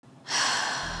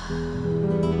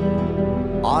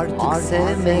Artık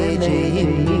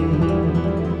sevmeyeceğim.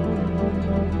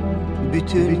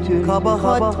 Bütün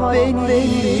kabahat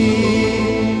benim.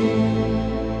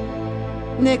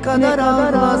 Ne kadar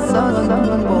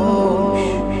ağlasan boş,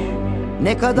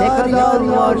 ne kadar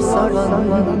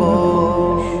yalvarsan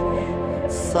boş,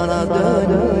 sana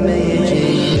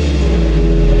dönmeyeceğim.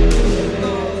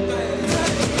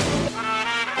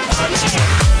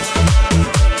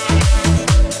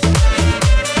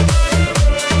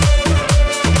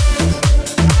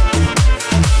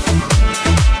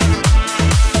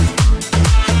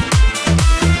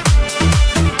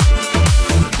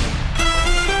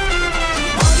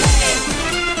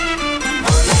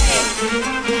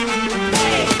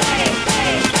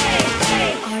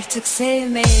 Artık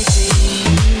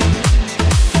sevmeyeceğim.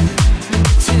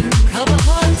 Bütün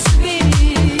kabahat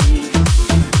benim.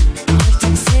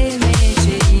 Artık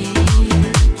sevmeyeceğim.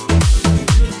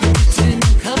 Bütün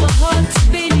kabahat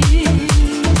benim.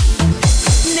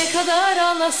 Ne kadar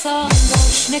ağlasan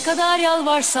boş, ne kadar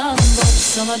yalvarsan boş,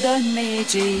 sana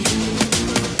dönmeyeceğim.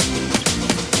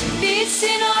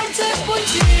 Bitsin artık bu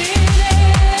çile.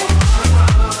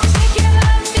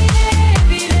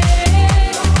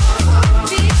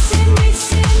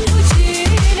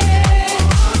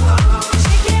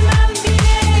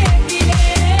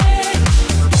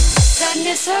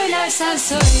 Söylersen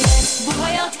söyle, bu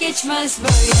hayat geçmez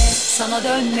böyle, sana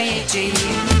dönmeyeceğim.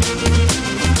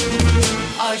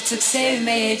 Artık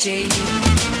sevmeyeceğim.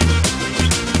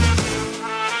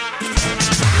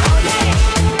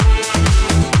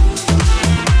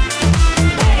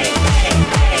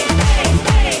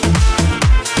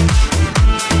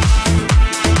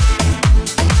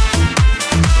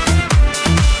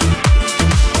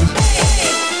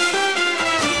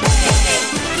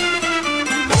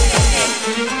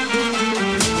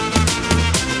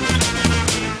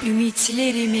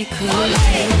 Ümitlerimi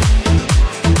kırdın,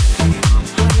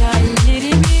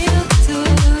 hayallerimi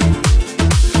yıktın.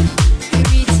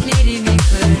 Ümitlerimi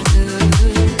kırdın,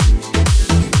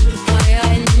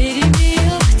 hayallerimi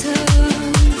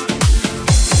yıktın.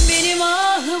 Benim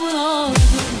ahımı aldın,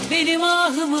 benim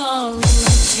ahımı aldın.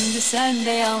 Şimdi sen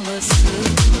de yalnızsın.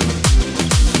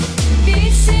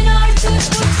 Bitsin artık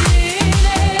bu çile.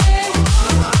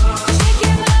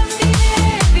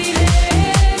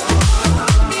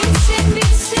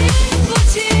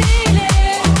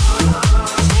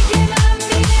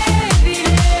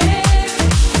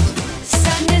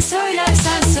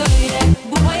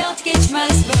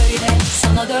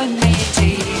 Sana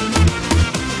dönmeyeceğim.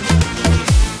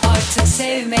 Artık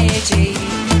sevmeyeceğim.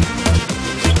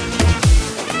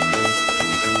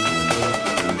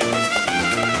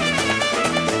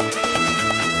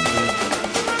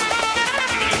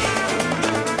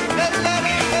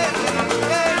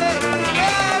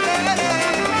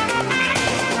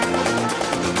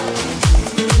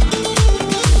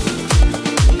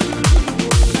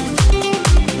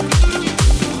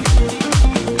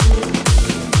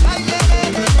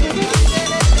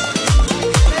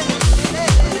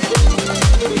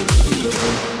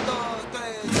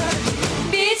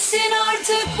 Bitsin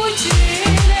artık bu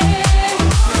çile.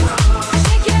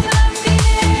 Çekemem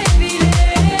bile bile.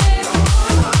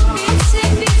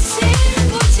 Bitsin bitsin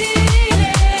bu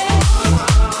çile.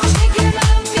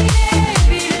 Çekemem bile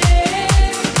bile.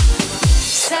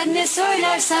 Sen ne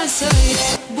söylersen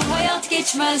söyle, bu hayat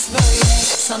geçmez böyle,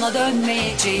 sana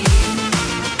dönmeyeceğim.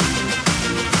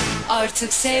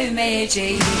 Artık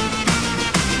sevmeyeceğim.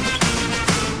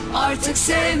 Artık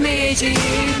sevmeyeceğim.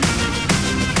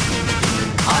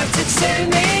 Artık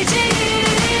sevmeyeceğim.